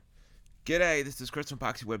G'day, this is Chris from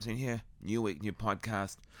Parx-e website here. New week, new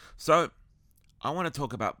podcast. So, I want to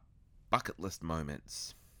talk about bucket list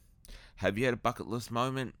moments. Have you had a bucket list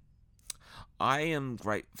moment? I am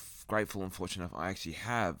grateful and fortunate enough I actually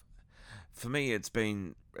have. For me, it's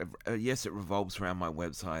been, yes, it revolves around my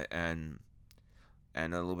website and a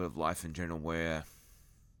little bit of life in general where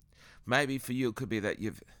maybe for you it could be that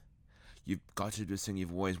you've got to do this thing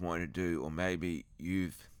you've always wanted to do, or maybe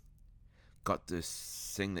you've got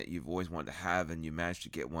this thing that you've always wanted to have and you managed to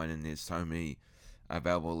get one and there's so many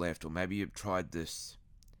available left, or maybe you've tried this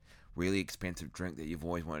really expensive drink that you've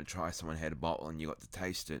always wanted to try, someone had a bottle and you got to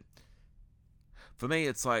taste it. For me,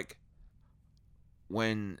 it's like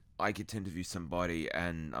when I get to interview somebody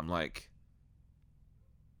and I'm like,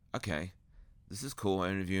 okay, this is cool, I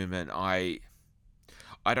interview him, and I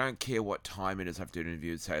don't care what time it is I have to do an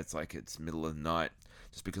interview. Say it's middle of the night,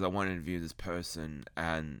 just because I want to interview this person,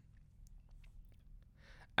 and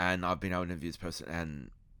I've been able to interview this person,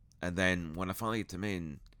 and then when I finally get to meet,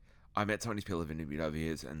 and I met so many people I've interviewed over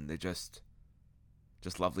years, and they're just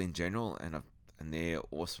lovely in general, and they're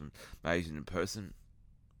awesome, amazing in person.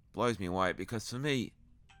 Blows me away, because for me,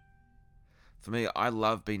 I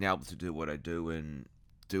love being able to do what I do and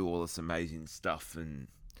do all this amazing stuff, and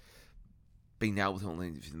being able to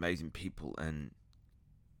interview with amazing people, and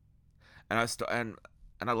and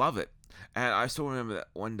I love it. And I still remember that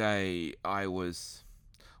one day I was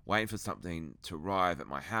waiting for something to arrive at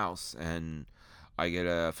my house, and I get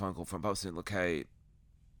a phone call from a saying, "Look, hey,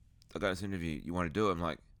 I got this interview. You want to do it?" I'm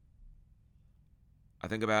like, I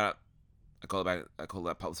think about it. I call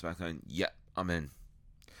that publicist back, going, "Yep, I'm in."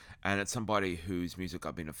 And it's somebody whose music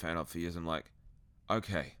I've been a fan of for years. I'm like,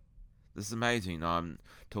 okay, this is amazing. I'm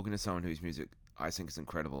talking to someone whose music I think is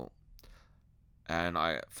incredible, and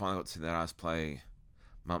I finally got to see that artist play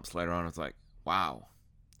months later on. I was like, wow,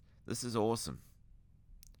 this is awesome.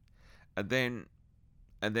 And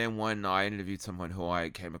then when I interviewed someone who I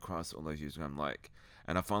came across all those years ago, I'm like,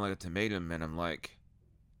 and I finally got to meet him, and I'm like,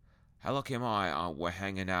 how lucky am I? We're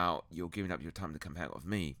hanging out. You're giving up your time to come hang out with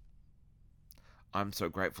me. I'm so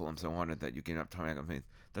grateful. I'm so honored that you're giving up time to hang out with me.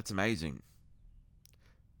 That's amazing.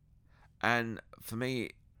 And for me,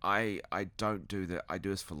 I don't do that. I do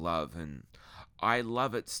this for love, and I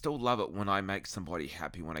love it. Still love it when I make somebody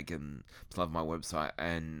happy, when I give them love my website,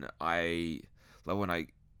 and I love when I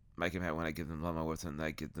make them happy when I give them love my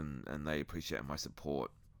website, and they appreciate my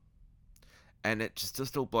support. And it just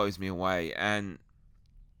still blows me away. And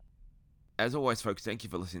as always, folks, thank you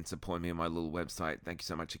for listening, supporting me on my little website. Thank you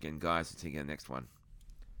so much again, guys. I'll see you again next one.